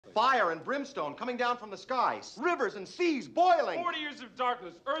Fire and brimstone coming down from the skies. Rivers and seas boiling. 40 years of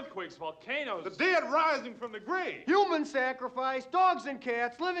darkness, earthquakes, volcanoes. The dead rising from the grave. Human sacrifice, dogs and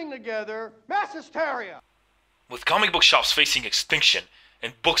cats living together, mass hysteria. With comic book shops facing extinction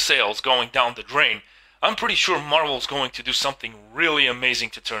and book sales going down the drain, I'm pretty sure Marvel's going to do something really amazing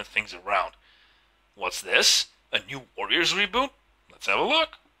to turn things around. What's this? A new Warriors reboot? Let's have a look.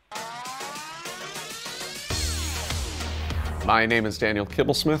 My name is Daniel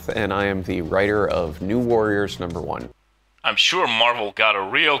Kibblesmith, and I am the writer of New Warriors #1. I'm sure Marvel got a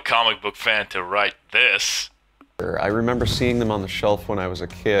real comic book fan to write this. I remember seeing them on the shelf when I was a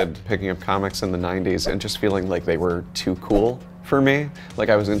kid, picking up comics in the 90s, and just feeling like they were too cool for me. Like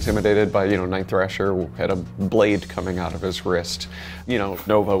I was intimidated by, Night Thrasher who had a blade coming out of his wrist.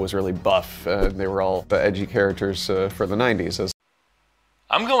 Nova was really buff. They were all the edgy characters for the 90s.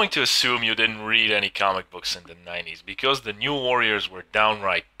 I'm going to assume you didn't read any comic books in the 90s because the New Warriors were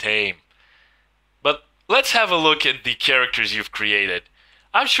downright tame. But let's have a look at the characters you've created.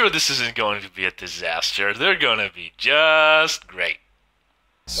 I'm sure this isn't going to be a disaster. They're going to be just great.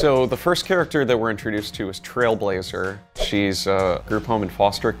 So the first character that we're introduced to is Trailblazer. She's a group home and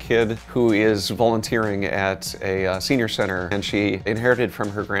foster kid who is volunteering at a senior center, and she inherited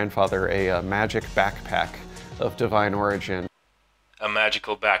from her grandfather a magic backpack of divine origin. A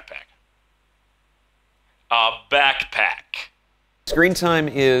magical backpack. A backpack. Screen Time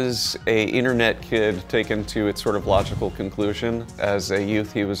is a internet kid taken to its sort of logical conclusion. As a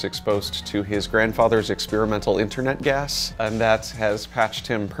youth, he was exposed to his grandfather's experimental internet gas, and that has patched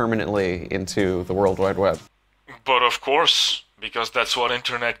him permanently into the World Wide Web. But of course, because that's what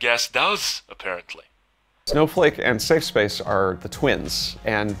internet gas does, apparently. Snowflake and Safespace are the twins,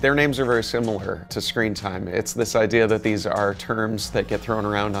 and their names are very similar to Screen Time. It's this idea that these are terms that get thrown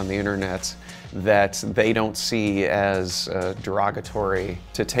around on the internet that they don't see as derogatory,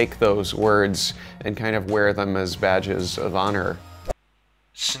 to take those words and kind of wear them as badges of honor.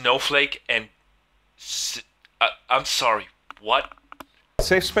 Snowflake and... I'm sorry, what?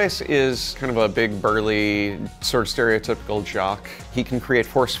 Safespace is kind of a big, burly, sort of stereotypical jock. He can create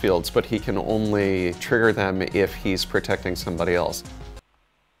force fields, but he can only trigger them if he's protecting somebody else.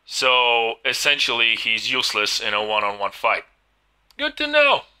 So, essentially, he's useless in a one-on-one fight. Good to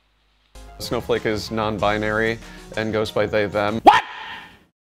know. Snowflake is non-binary and goes by they, them. What?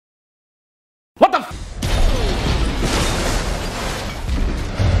 What the f?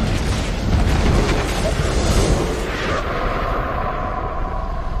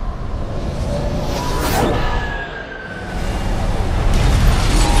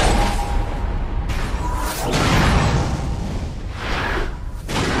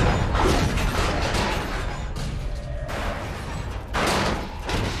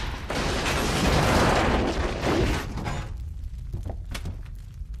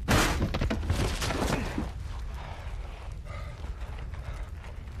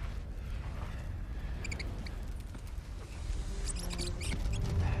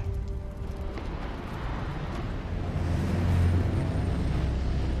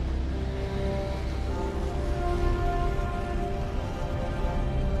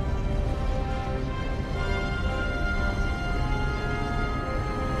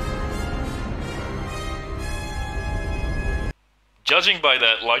 Judging by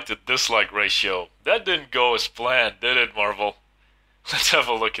that like-to-dislike ratio, that didn't go as planned, did it, Marvel? Let's have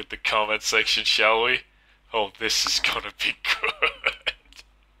a look at the comment section, shall we? Oh, this is gonna be good.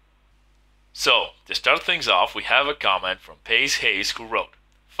 So, to start things off, we have a comment from Pace Hayes who wrote,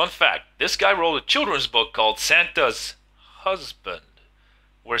 "Fun fact, this guy wrote a children's book called Santa's Husband,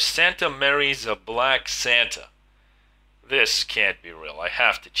 where Santa marries a black Santa. This can't be real. I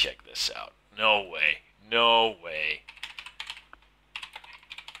have to check this out. No way. No way."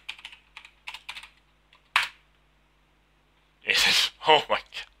 Oh my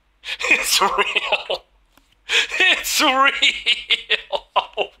god. It's real. It's real.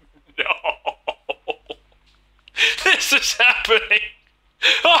 Oh no. This is happening.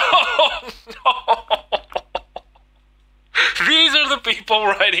 Oh no. These are the people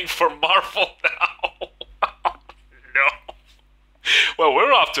writing for Marvel now. Oh, no. Well,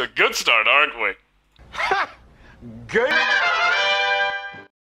 we're off to a good start, aren't we? Ha! Good.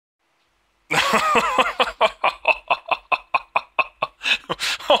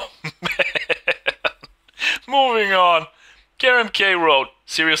 Oh man. Moving on. Karen K wrote,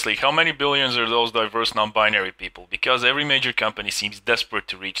 "Seriously, how many billions are those diverse non-binary people? Because every major company seems desperate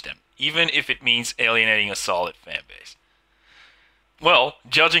to reach them, even if it means alienating a solid fan base." Well,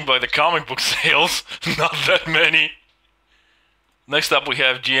 judging by the comic book sales, not that many. Next up we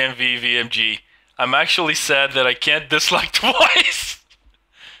have GMV VMG. "I'm actually sad that I can't dislike twice."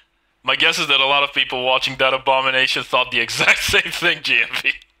 My guess is that a lot of people watching that abomination thought the exact same thing,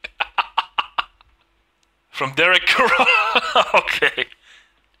 GMV. From Derek Carrara. Okay.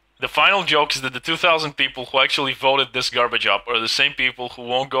 The final joke is that the 2,000 people who actually voted this garbage up are the same people who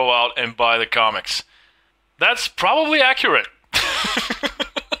won't go out and buy the comics. That's probably accurate.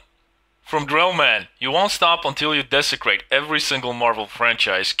 From Drillman, you won't stop until you desecrate every single Marvel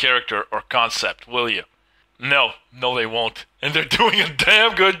franchise, character, or concept, will you? No, they won't. And they're doing a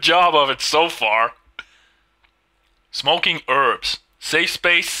damn good job of it so far. Smoking herbs. Safe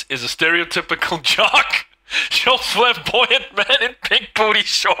space is a stereotypical jock. Shows flamboyant man in pink booty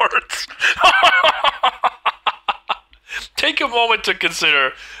shorts. Take a moment to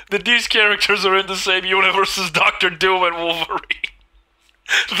consider that these characters are in the same universe as Doctor Doom and Wolverine.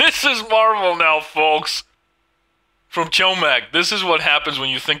 This is Marvel now, folks. From Chomag, this is what happens when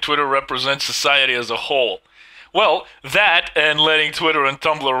you think Twitter represents society as a whole. Well, that and letting Twitter and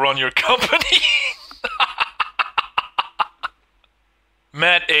Tumblr run your company.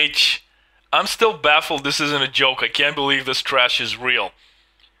 Matt H. I'm still baffled this isn't a joke. I can't believe this trash is real.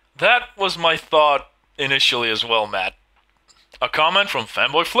 That was my thought initially as well, Matt. A comment from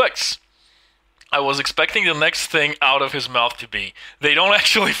Fanboy Flicks. I was expecting the next thing out of his mouth to be, they don't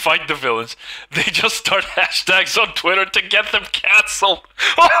actually fight the villains, they just start hashtags on Twitter to get them cancelled.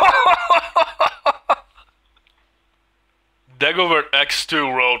 Dagobert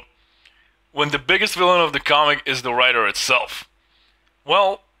X2 wrote, when the biggest villain of the comic is the writer itself.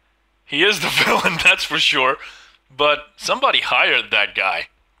 Well, he is the villain, that's for sure, but somebody hired that guy.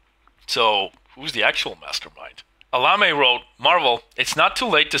 So, who's the actual mastermind? Alame wrote, Marvel, it's not too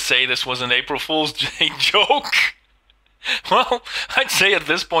late to say this was an April Fool's Day joke. Well, I'd say at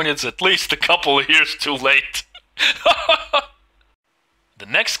this point it's at least a couple of years too late. The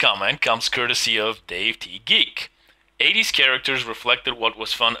next comment comes courtesy of Dave T. Geek. 80s characters reflected what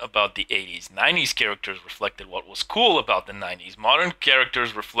was fun about the 80s. 90s characters reflected what was cool about the 90s. Modern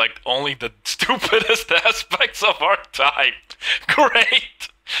characters reflect only the stupidest aspects of our time. Great!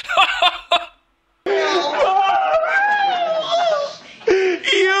 You,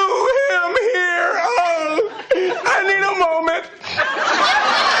 him, here. Oh, I need a moment.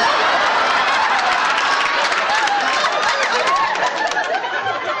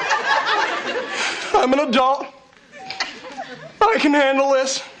 I'm an adult. I can handle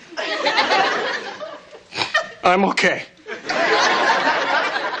this. I'm okay.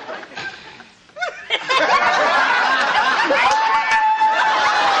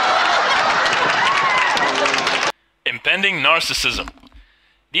 Impending narcissism.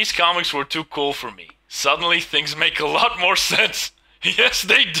 These comics were too cool for me. Suddenly things make a lot more sense. Yes,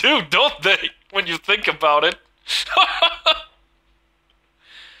 they do, don't they? When you think about it.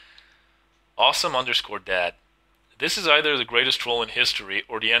 Awesome_dad. This is either the greatest troll in history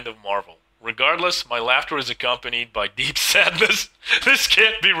or the end of Marvel. Regardless, my laughter is accompanied by deep sadness. This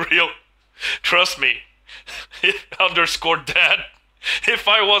can't be real. Trust me. _dad. If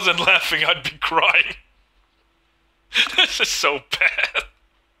I wasn't laughing, I'd be crying. This is so bad.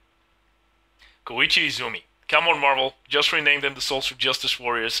 Koichi Izumi. Come on, Marvel. Just rename them the Social Justice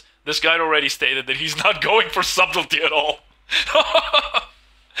Warriors. This guy already stated that he's not going for subtlety at all.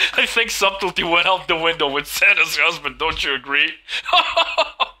 I think subtlety went out the window with Santa's husband, don't you agree?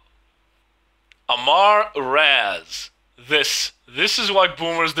 Amar Raz. This is why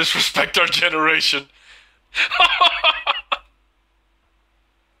boomers disrespect our generation.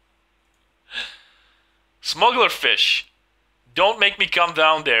 Smugglerfish. Don't make me come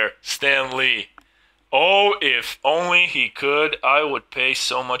down there, Stan Lee. Oh, if only he could, I would pay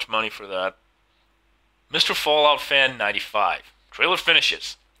so much money for that. Mr. Fallout Fan 95. Trailer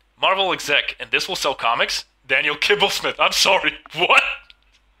finishes. Marvel exec, and this will sell comics? Daniel Kibblesmith. I'm sorry, what?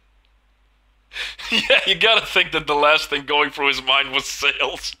 Yeah, you gotta think that the last thing going through his mind was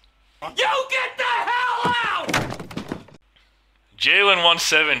sales. You get the hell out! Jalen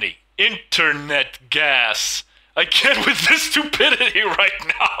 170. Internet gas. I can't with this stupidity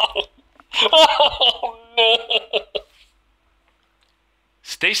right now. Oh, no.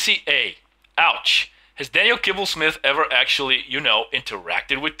 Stacy A. Ouch. Has Daniel Kibblesmith ever actually,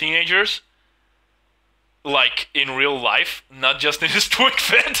 interacted with teenagers? Like, in real life, not just in his twin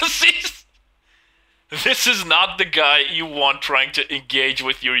fantasies? This is not the guy you want trying to engage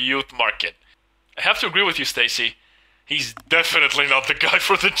with your youth market. I have to agree with you, Stacy. He's definitely not the guy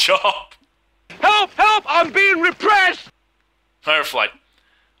for the job. Help! Help! I'm being repressed! Fireflight.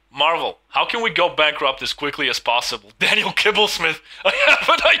 Marvel, how can we go bankrupt as quickly as possible? Daniel Kibblesmith, I have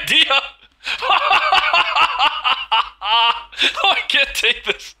an idea! I can't take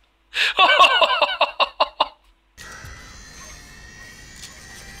this.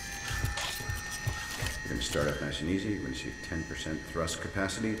 Gonna start up nice and easy. You're gonna see 10% thrust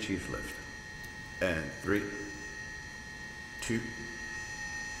capacity, achieve lift. And 3, 2,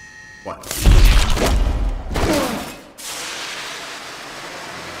 1.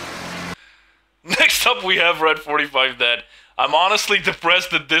 Next up, we have Red 45 Dead. I'm honestly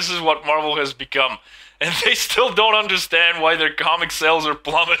depressed that this is what Marvel has become, and they still don't understand why their comic sales are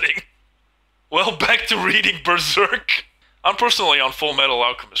plummeting. Well, back to reading Berserk. I'm personally on Full Metal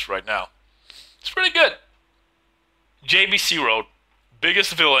Alchemist right now. It's pretty good. JBC wrote,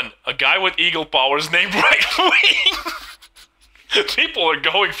 biggest villain, a guy with eagle powers named Right Wing. People are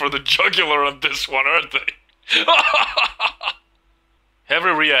going for the jugular on this one, aren't they? Heavy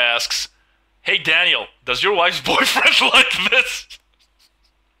Rhea asks, hey Daniel, does your wife's boyfriend like this?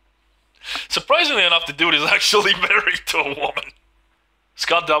 Surprisingly enough, the dude is actually married to a woman.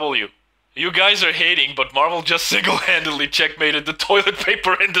 Scott W. You guys are hating, but Marvel just single-handedly checkmated the toilet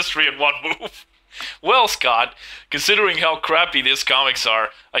paper industry in one move. Well, Scott, considering how crappy these comics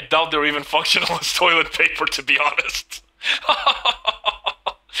are, I doubt they're even functional as toilet paper, to be honest.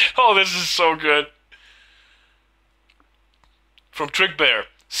 Oh, this is so good. From Trick Bear,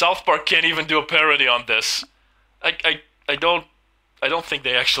 South Park can't even do a parody on this. I don't think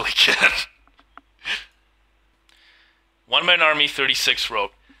they actually can. One Man Army 36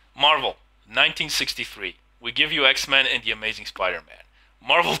 wrote, Marvel, 1963, we give you X-Men and the Amazing Spider-Man.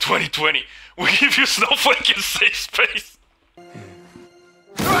 Marvel 2020, we give you Snowflake in Safe Space.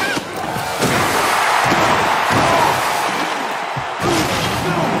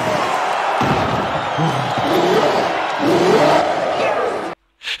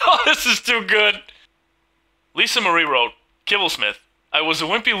 Oh, this is too good. Lisa Marie wrote, Kibblesmith, I was a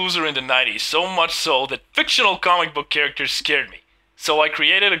wimpy loser in the 90s, so much so that fictional comic book characters scared me. So I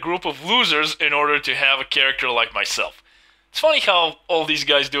created a group of losers in order to have a character like myself. It's funny how all these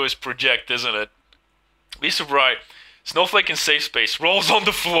guys do is project, isn't it? Lisa Bright, Snowflake in Safe Space, rolls on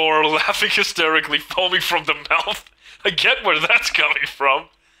the floor, laughing hysterically, foaming from the mouth. I get where that's coming from.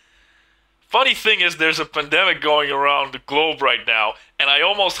 Funny thing is, there's a pandemic going around the globe right now, and I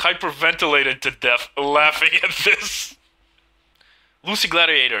almost hyperventilated to death laughing at this. Lucy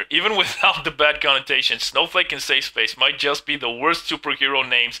Gladiator, even without the bad connotation, Snowflake in Safe Space might just be the worst superhero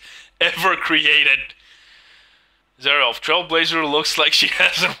names ever created. Zerolf, Trailblazer looks like she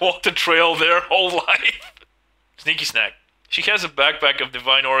hasn't walked a trail their whole life. Sneaky Snack, she has a backpack of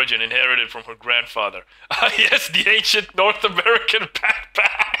divine origin inherited from her grandfather. Ah yes, the ancient North American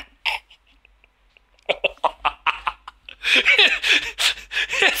backpack.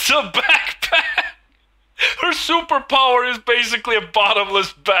 It's a backpack. Her superpower is basically a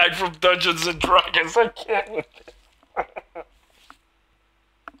bottomless bag from Dungeons and Dragons. I can't with it.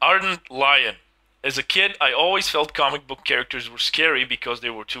 Ardent Lion. As a kid, I always felt comic book characters were scary because they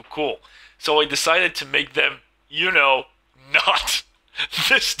were too cool. So I decided to make them, you know, not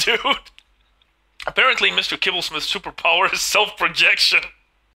this dude. Apparently, Mr. Kibblesmith's superpower is self-projection.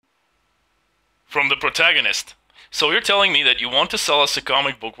 From the protagonist. So you're telling me that you want to sell us a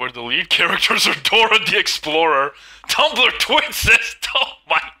comic book where the lead characters are Dora the Explorer, Tumblr Twinsist, oh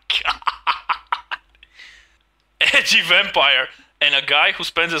my god, edgy vampire, and a guy who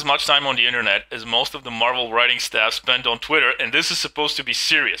spends as much time on the internet as most of the Marvel writing staff spend on Twitter, and this is supposed to be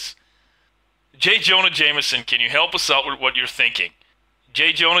serious. J. Jonah Jameson, can you help us out with what you're thinking?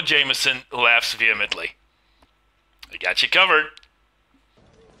 J. Jonah Jameson laughs vehemently. I got you covered.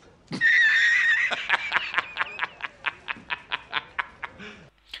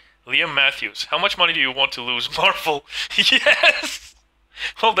 Liam Matthews, how much money do you want to lose, Marvel? Yes!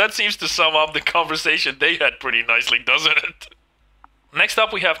 Well, that seems to sum up the conversation they had pretty nicely, doesn't it? Next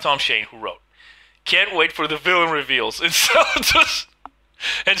up, we have Tom Shane, who wrote, can't wait for the villain reveals. Intelligence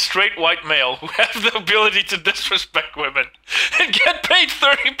and straight white male who have the ability to disrespect women and get paid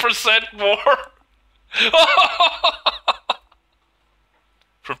 30% more.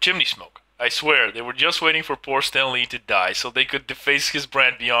 From Chimney Smoke. I swear, they were just waiting for poor Stan Lee to die so they could deface his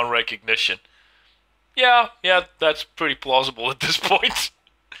brand beyond recognition. Yeah, that's pretty plausible at this point.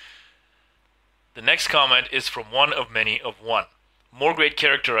 The next comment is from one of many of one. More great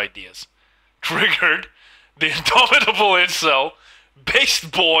character ideas. Triggered, the Indomitable Incel, Based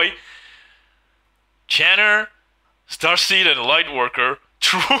Boy, Channer, Starseed and Lightworker,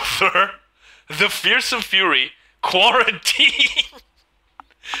 Truther, The Fearsome Fury, Quarantine,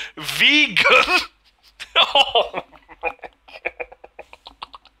 Vegan. Oh my God.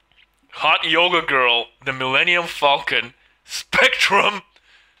 Hot Yoga Girl, The Millennium Falcon, Spectrum,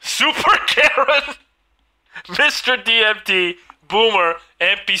 Super Karen, Mr. DMT, Boomer,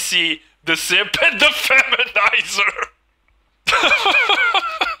 NPC, The Simp, and The Feminizer.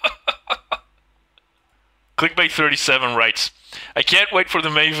 Clickbait37 writes, I can't wait for the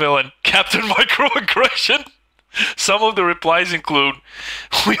main villain, Captain Microaggression. Some of the replies include,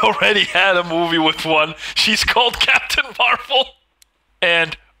 we already had a movie with one. She's called Captain Marvel.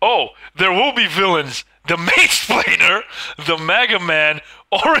 And, oh, there will be villains. The Mace-Planer, the Mega Man,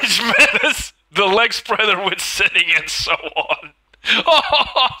 Orange Menace, the Leg Spreader with Setting, and so on.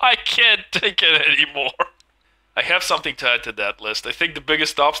 Oh, I can't take it anymore. I have something to add to that list. I think the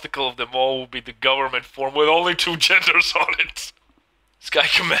biggest obstacle of them all will be the government form with only 2 genders on it.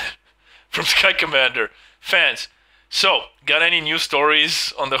 From Sky Commander. Fans, so, got any new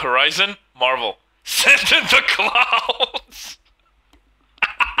stories on the horizon? Marvel, send in the clouds!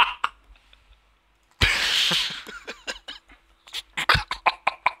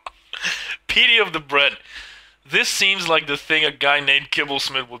 Petey of the Bread. This seems like the thing a guy named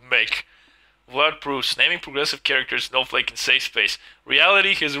Kibblesmith would make. Vlad Bruce, naming progressive characters Snowflake and Safe Space.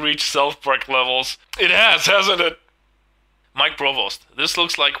 Reality has reached South Park levels. It has, hasn't it? Mike Provost. This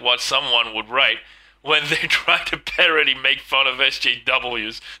looks like what someone would write when they try to parody make fun of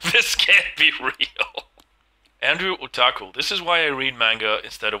SJWs. This can't be real. Andrew Otaku. This is why I read manga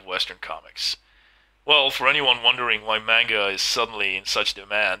instead of Western comics. Well, for anyone wondering why manga is suddenly in such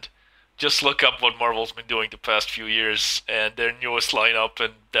demand, just look up what Marvel's been doing the past few years and their newest lineup,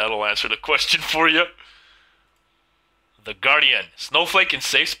 and that'll answer the question for you. The Guardian. Snowflake in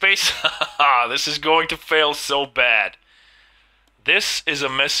Safe Space? Haha, this is going to fail so bad. This is a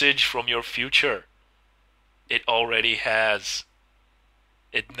message from your future. It already has.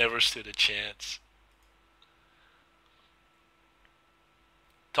 It never stood a chance.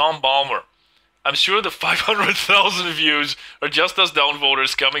 Tom Balmer. I'm sure the 500,000 views are just us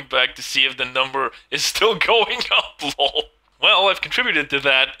downvoters coming back to see if the number is still going up, lol. Well, I've contributed to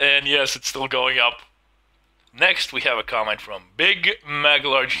that, and yes, it's still going up. Next, we have a comment from Big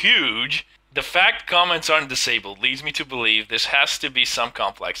Maglarge Huge. The fact comments aren't disabled leads me to believe this has to be some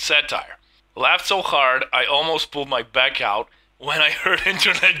complex satire. Laughed so hard, I almost pulled my back out when I heard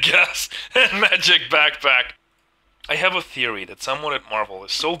Internet Gas and Magic Backpack. I have a theory that someone at Marvel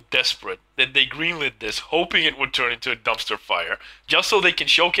is so desperate that they greenlit this hoping it would turn into a dumpster fire, just so they can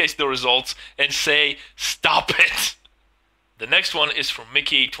showcase the results and say, stop it! The next one is from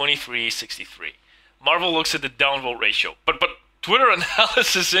Mickey2363. Marvel looks at the downvote ratio, but Twitter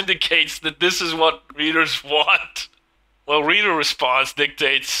analysis indicates that this is what readers want. Well, reader response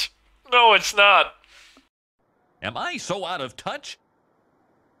dictates, no, it's not. Am I so out of touch?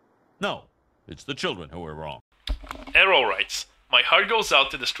 No, it's the children who are wrong. Arrow writes, my heart goes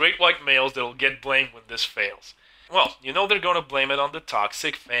out to the straight white males that'll get blamed when this fails. Well, you know they're gonna blame it on the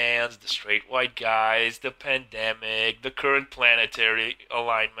toxic fans, the straight white guys, the pandemic, the current planetary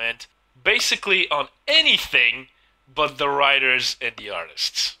alignment, basically on anything but the writers and the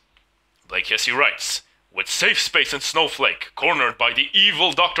artists. Blake Hesse writes, with Safe Space and Snowflake cornered by the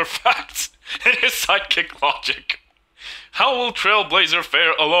evil Dr. Facts and his sidekick Logic, how will Trailblazer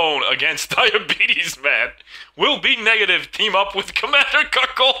fare alone against Diabetes Man? Will Be Negative team up with Commander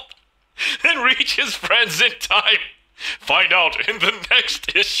Cuckold and reach his friends in time? Find out in the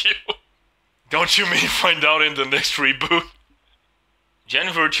next issue. Don't you mean find out in the next reboot?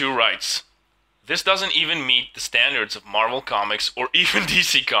 Jen Virtue writes, this doesn't even meet the standards of Marvel Comics or even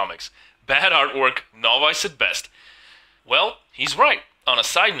DC Comics. Bad artwork, novice at best. Well, he's right. On a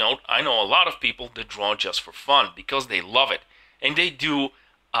side note, I know a lot of people that draw just for fun because they love it. And they do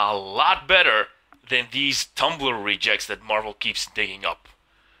a lot better than these Tumblr rejects that Marvel keeps digging up.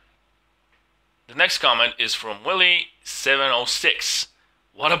 The next comment is from Willie706.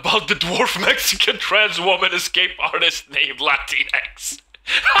 What about the dwarf Mexican trans woman escape artist named Latinx?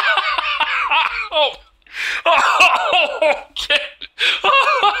 Oh. Okay.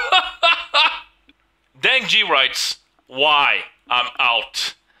 Dang G writes, why? I'm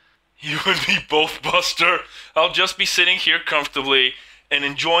out. You and me both, Buster. I'll just be sitting here comfortably and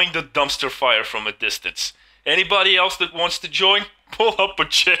enjoying the dumpster fire from a distance. Anybody else that wants to join, pull up a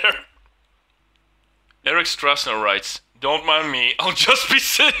chair. Eric Strassner writes, don't mind me, I'll just be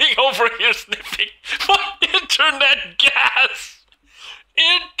sitting over here sniffing my internet gas.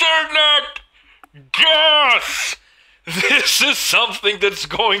 Internet gas! This is something that's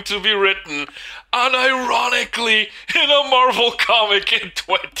going to be written unironically in a Marvel comic in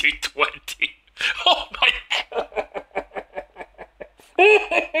 2020. Oh my god.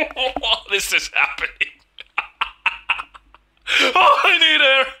 This is happening. Oh, I need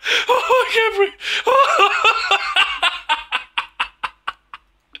air. Oh, I can't breathe.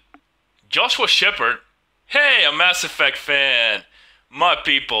 Joshua Shepard. Hey, a Mass Effect fan. My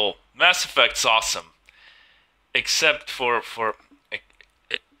people, Mass Effect's awesome. Except for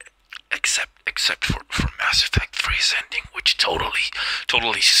Mass Mass Effect 3's ending, which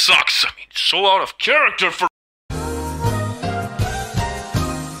totally sucks. I mean, so out of character for...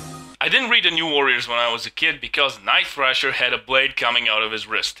 I didn't read the New Warriors when I was a kid because Night Thrasher had a blade coming out of his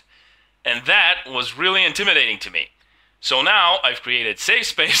wrist. And that was really intimidating to me. So now I've created Safe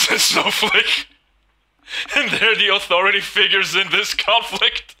Space and Snowflake. And they're the authority figures in this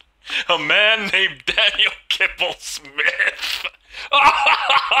conflict. A man named Daniel Kibble Smith.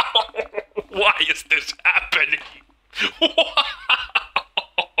 Why is this happening?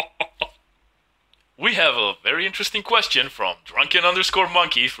 We have a very interesting question from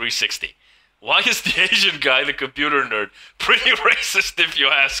Drunken_Monkey360. Why is the Asian guy the computer nerd? Pretty racist if you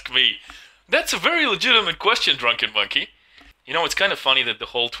ask me. That's a very legitimate question, Drunken Monkey. You know, it's kind of funny that the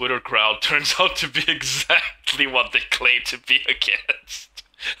whole Twitter crowd turns out to be exactly what they claim to be against.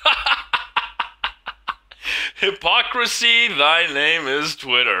 Hypocrisy, thy name is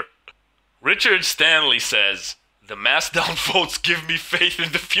Twitter. Richard Stanley says, the mass downvotes give me faith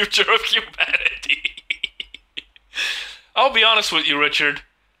in the future of humanity. I'll be honest with you, Richard.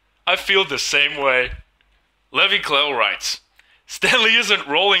 I feel the same way. Levi Clell writes, Stanley isn't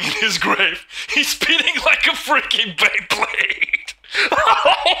rolling in his grave. He's spinning like a freaking Beyblade.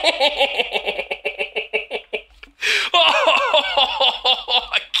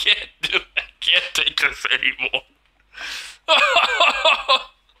 I can't do it. I can't take this anymore.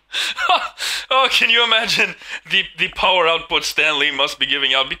 Oh, can you imagine the power output Stan Lee must be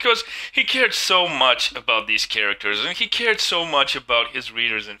giving out? Because he cared so much about these characters, and he cared so much about his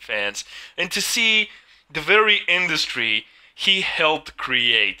readers and fans. And to see the very industry he helped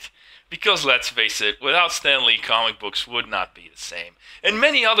create. Because let's face it, without Stan Lee, comic books would not be the same. And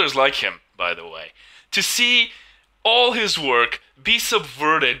many others like him, by the way. To see all his work be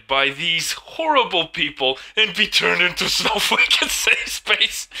subverted by these horrible people and be turned into Snowflake and Safe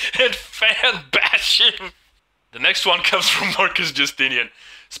Space and fan bashing. The next one comes from Marcus Justinian.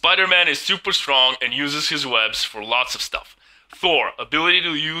 Spider-Man is super strong and uses his webs for lots of stuff. Thor, ability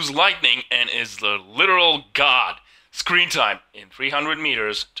to use lightning and is the literal god. Screen time in 300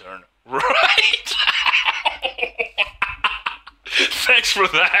 meters, turn right. Thanks for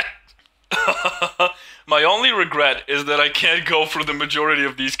that. My only regret is that I can't go for the majority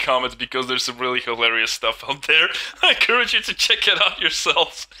of these comments because there's some really hilarious stuff out there. I encourage you to check it out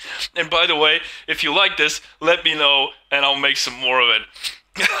yourselves. And by the way, if you like this, let me know and I'll make some more of it.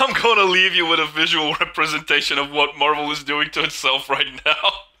 I'm going to leave you with a visual representation of what Marvel is doing to itself right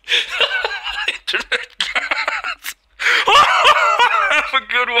now. Internet gods. Have a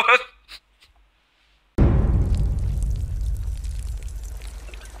good one.